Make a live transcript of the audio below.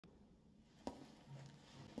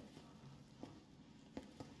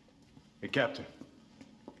Captain.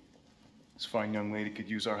 This fine young lady could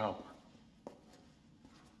use our help.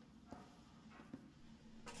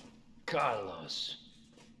 Carlos,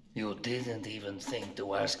 you didn't even think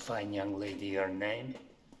to ask fine young lady her name?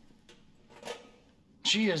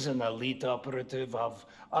 She is an elite operative of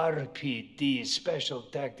RPD, Special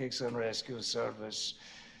Tactics and Rescue Service.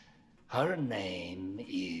 Her name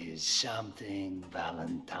is something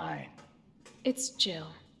Valentine. It's Jill.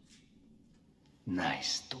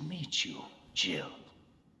 Nice to meet you, Jill.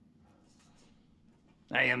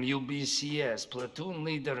 I am UBCS, platoon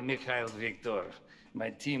leader Mikhail Victor. My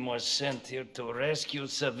team was sent here to rescue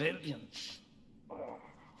civilians.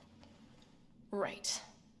 Right.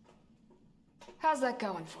 How's that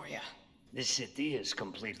going for you? The city is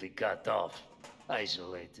completely cut off,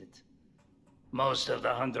 isolated. Most of the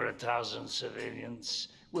 100,000 civilians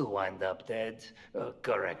will wind up dead.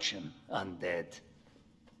 Correction, undead.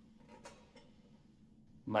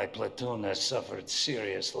 My platoon has suffered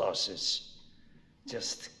serious losses.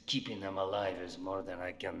 Just keeping them alive is more than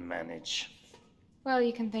I can manage. Well,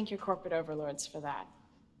 you can thank your corporate overlords for that.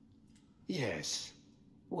 Yes.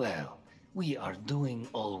 Well, we are doing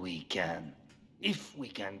all we can. If we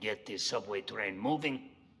can get this subway train moving,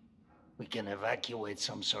 we can evacuate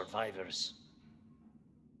some survivors.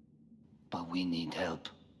 But we need help.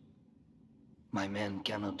 My men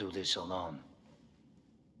cannot do this alone.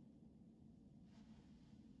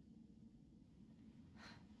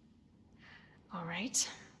 All right.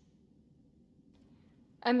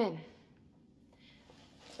 I'm in.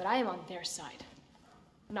 But I am on their side,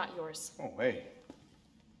 not yours. Oh, hey.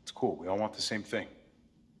 It's cool. We all want the same thing.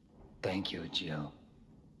 Thank you, Jill.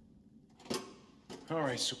 All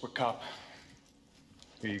right, Super Cop.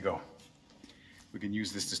 Here you go. We can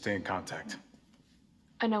use this to stay in contact.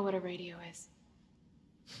 I know what a radio is.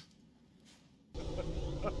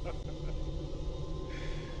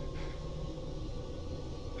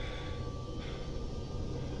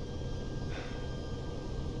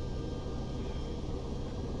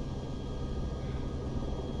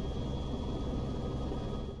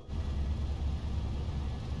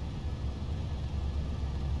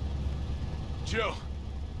 Jill,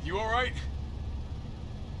 you all right?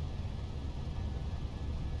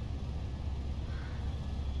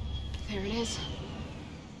 There it is.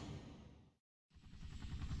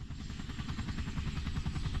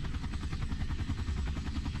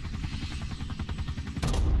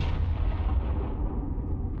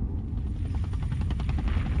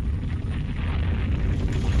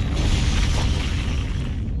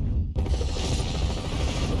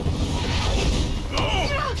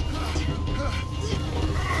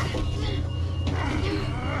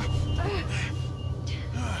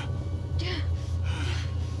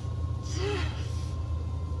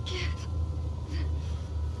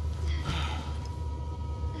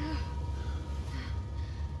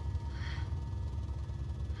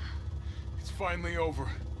 Finally over.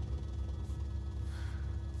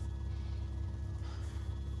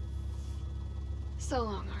 So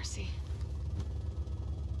long, RC.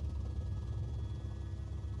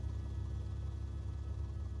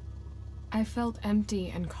 I felt empty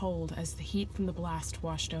and cold as the heat from the blast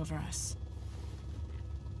washed over us.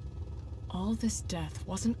 All this death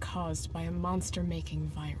wasn't caused by a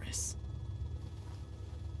monster-making virus.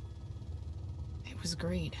 It was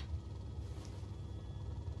greed.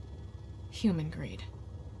 Human greed.